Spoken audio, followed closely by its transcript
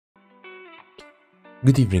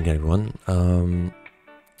Good evening, everyone.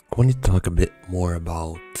 I want to talk a bit more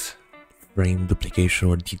about frame duplication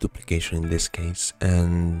or deduplication in this case,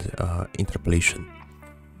 and interpolation.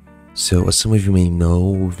 So, as some of you may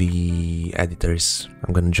know, the editors,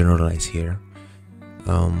 I'm going to generalize here,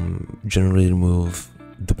 generally remove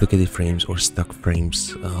duplicated frames or stuck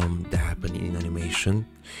frames that happen in animation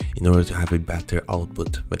in order to have a better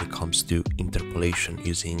output when it comes to interpolation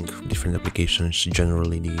using different applications.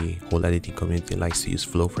 Generally, the whole editing community likes to use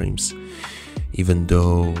flow frames, even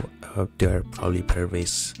though there are probably better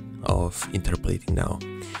ways of interpolating now.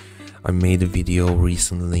 I made a video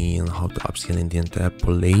recently on how to upscale and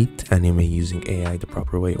interpolate anime using AI the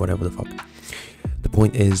proper way, whatever the fuck. The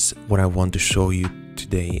point is, what I want to show you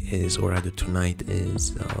today is, or rather tonight,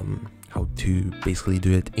 is how to basically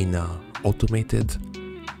do it in a automated,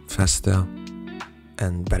 faster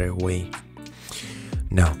and better way.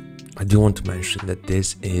 Now, I do want to mention that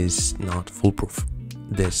this is not foolproof.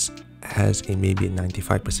 This has a maybe a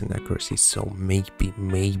 95% accuracy, so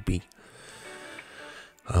maybe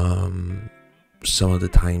some of the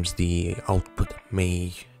times the output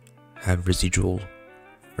may have residual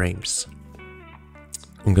frames.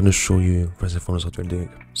 I'm gonna show you first and foremost what we're doing.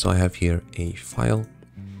 So I have here a file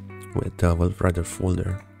with well, rather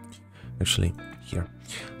folder actually here.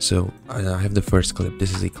 So I have the first clip.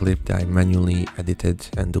 This is a clip that I manually edited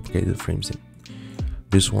and duplicated frames in.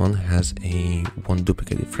 This one has one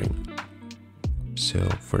duplicated frame. So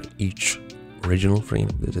for each original frame,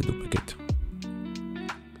 there's a duplicate.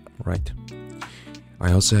 Right.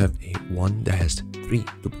 I also have one that has 3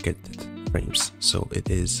 duplicated frames. So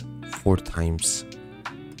it is 4 times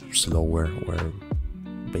slower, or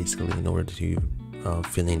basically in order to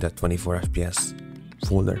fill in that 24 FPS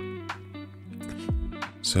folder.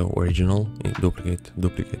 So original, duplicate,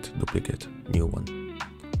 duplicate, duplicate, new one.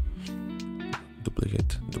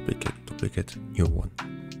 Duplicate, duplicate, duplicate, new one.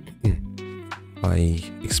 I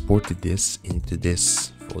exported this into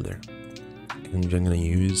this folder, and I'm gonna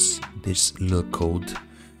use this little code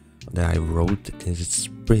that I wrote. It's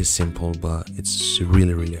pretty simple, but it's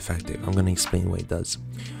really effective. I'm gonna explain what it does.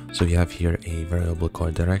 So you have here a variable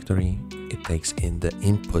called directory. It takes in the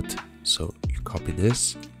input, so you copy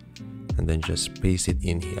this and then just paste it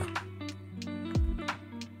in here.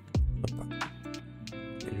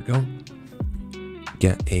 There you go.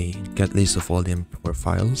 Get list of all the MP4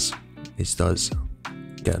 files. This does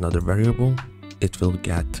get another variable. It will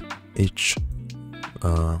get each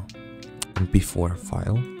MP4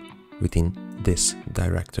 file within this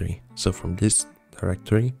directory. So from this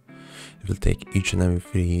directory, it will take each and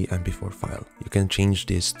every MP4 file. You can change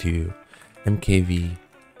this to MKV,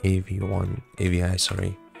 AV1, AVI,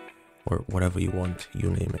 sorry, or whatever you want, you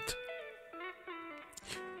name it.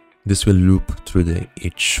 This will loop through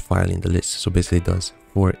each file in the list. So basically it does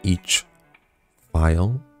for each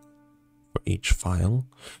file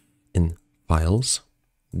in files,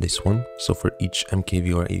 this one. So for each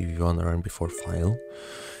MKV or AV1 or MP4 file,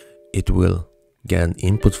 it will get an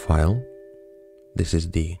input file. This is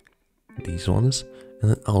these ones,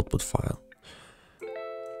 and an output file.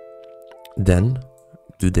 Then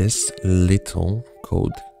do this little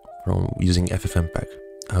code from using FFmpeg.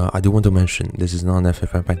 I do want to mention this is not an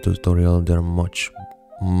FFmpeg tutorial. There are many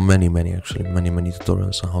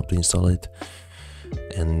tutorials on how to install it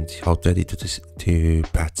and how to edit to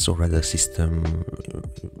paths, or rather system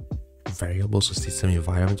variables or system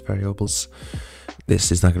environment variables.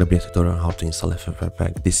 This is not going to be a tutorial on how to install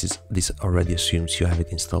FFmpeg. This already assumes you have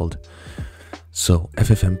it installed. So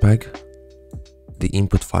FFmpeg, the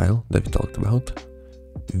input file that we talked about,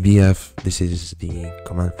 VF, this is the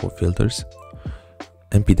command for filters,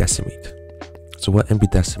 mpdecimate. So what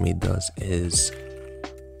mpdecimate does is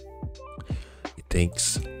it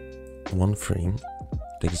takes one frame,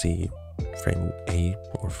 takes a frame A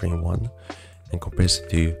or frame 1 and compares it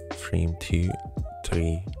to frame 2,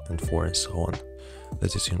 3 and 4 and so on.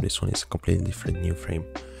 Let's assume this one is a completely different new frame.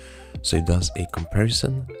 So it does a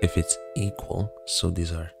comparison. If it's equal, so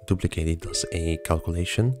these are duplicated, it does a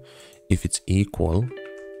calculation. If it's equal,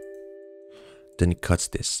 then it cuts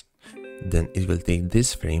this. Then it will take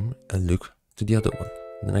this frame and look to the other one,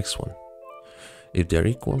 the next one. If they're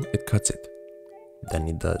equal, it cuts it. Then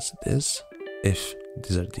it does this. If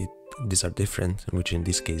these are different, which in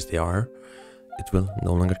this case they are, it will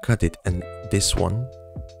no longer cut it. And this one,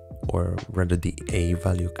 or rather the A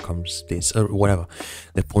value, comes this, or whatever.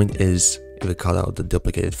 The point is, it will cut out the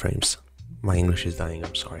duplicated frames. My English is dying,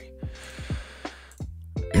 I'm sorry.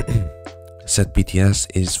 Set PTS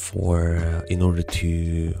is for in order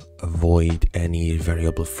to avoid any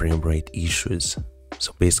variable frame rate issues.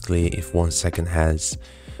 So basically, if 1 second has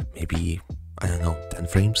maybe, I don't know, 10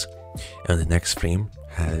 frames, and the next frame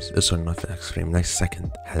has sorry, not the next frame, next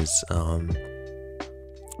second has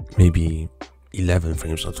maybe 11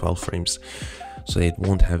 frames or 12 frames, so it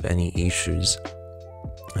won't have any issues.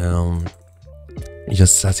 It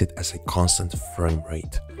just sets it as a constant frame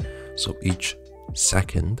rate, so each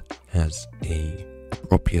second has a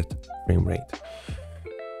appropriate frame rate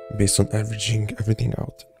based on averaging everything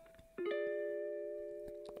out.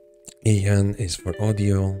 AN is for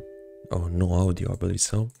audio, or no audio, I believe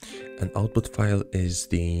so. An output file is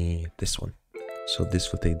this one. So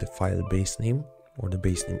this will take the file base name or the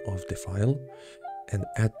base name of the file and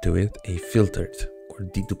add to it a filtered or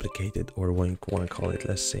deduplicated, or what you want to call it,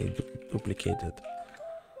 let's say duplicated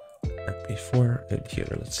MP4. And here,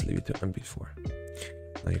 let's leave it to MP4.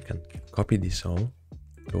 Now you can copy this all,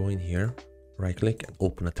 go in here, right click and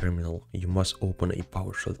open a terminal. You must open a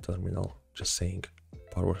PowerShell terminal, just saying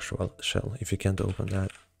PowerShell. If you can't open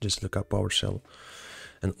that, just look up PowerShell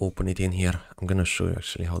and open it in here. I'm gonna show you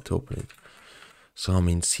actually how to open it. So I'm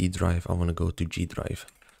in C drive, I want to go to G drive.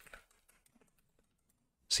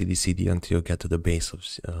 CD until you get to the base of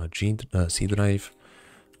C drive.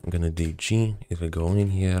 I'm gonna do G, it will go in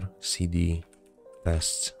here, CD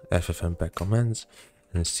test ffmpeg commands,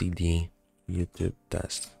 and CD YouTube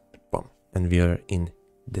test, boom, and we are in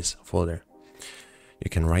this folder. You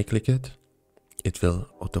can right click it, it will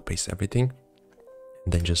auto paste everything,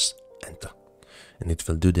 and then just enter, and it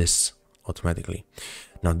will do this automatically.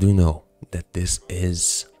 Now do know that this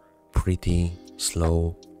is pretty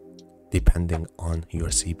slow depending on your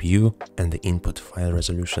CPU and the input file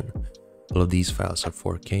resolution. All of these files are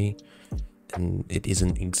 4K, and it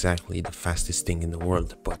isn't exactly the fastest thing in the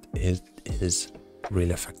world, but it is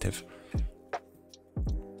really effective.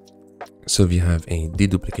 So we have a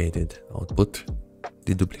deduplicated output,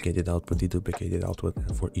 deduplicated output,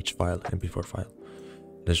 and for each file, MP4 file.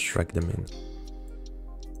 Let's drag them in.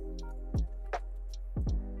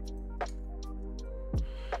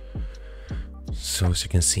 So as you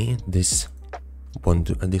can see, this one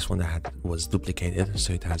that was duplicated,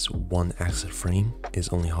 so it has one axle frame, is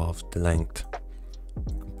only half the length.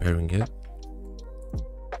 Comparing it,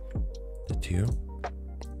 the two,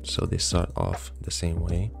 so they start off the same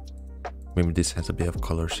way. Maybe this has a bit of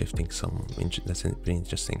color shifting, that's pretty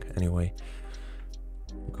interesting. Anyway,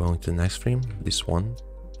 going to the next frame, this one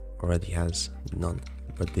already has none,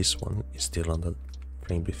 but this one is still on the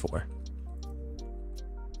frame before.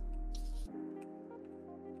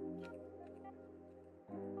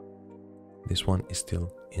 This one is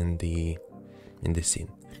still in the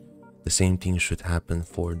scene. The same thing should happen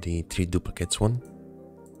for the 3 duplicates one.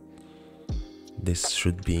 This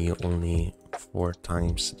should be only 4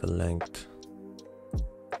 times the length.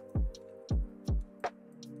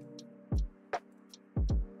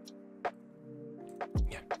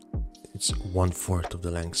 Yeah, it's 1/4 of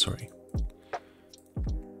the length, sorry.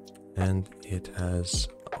 And it has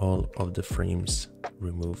all of the frames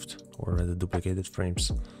removed, or rather duplicated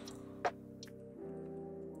frames.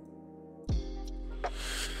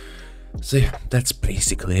 So yeah, that's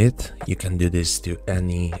basically it. You can do this to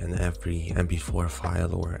any and every MP4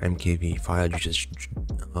 file or MKV file. You just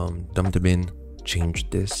dump them in, change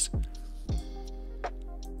this,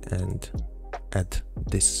 and add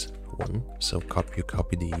this one. So you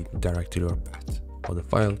copy the directory or path of the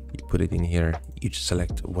file, you put it in here, you just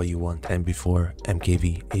select what you want, MP4,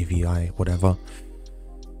 MKV, AVI, whatever.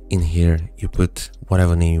 In here, you put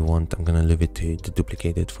whatever name you want. I'm gonna leave it to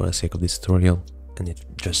duplicate it for the sake of this tutorial, and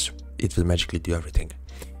it will magically do everything.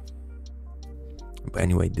 But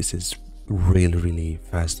anyway, this is really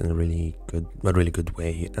fast and a really good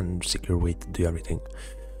way and secure way to do everything.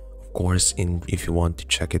 Of course, if you want to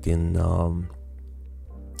check it in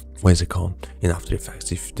what is it called, in After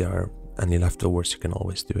Effects, if there are any leftovers, you can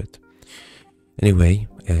always do it. Anyway,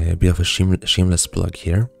 a bit of a shameless plug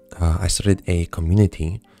here. I started a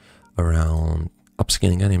community around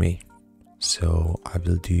upscaling anime, so I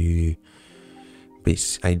do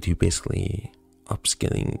basically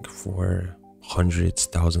upscaling for hundreds,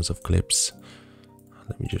 thousands of clips.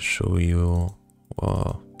 Let me just show you.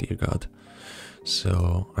 Oh dear God.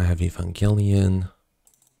 So I have Evangelion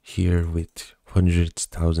here with hundreds,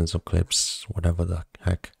 thousands of clips, whatever the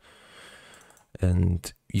heck.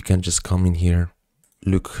 And you can just come in here,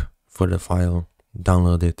 look for the file,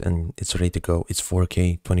 download it, and it's ready to go. It's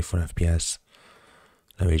 4K, 24 FPS.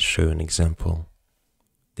 Let me show you an example.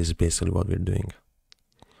 This is basically what we're doing.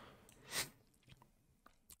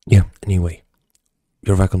 Yeah, anyway,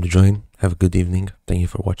 you're welcome to join. Have a good evening. Thank you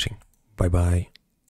for watching. Bye bye.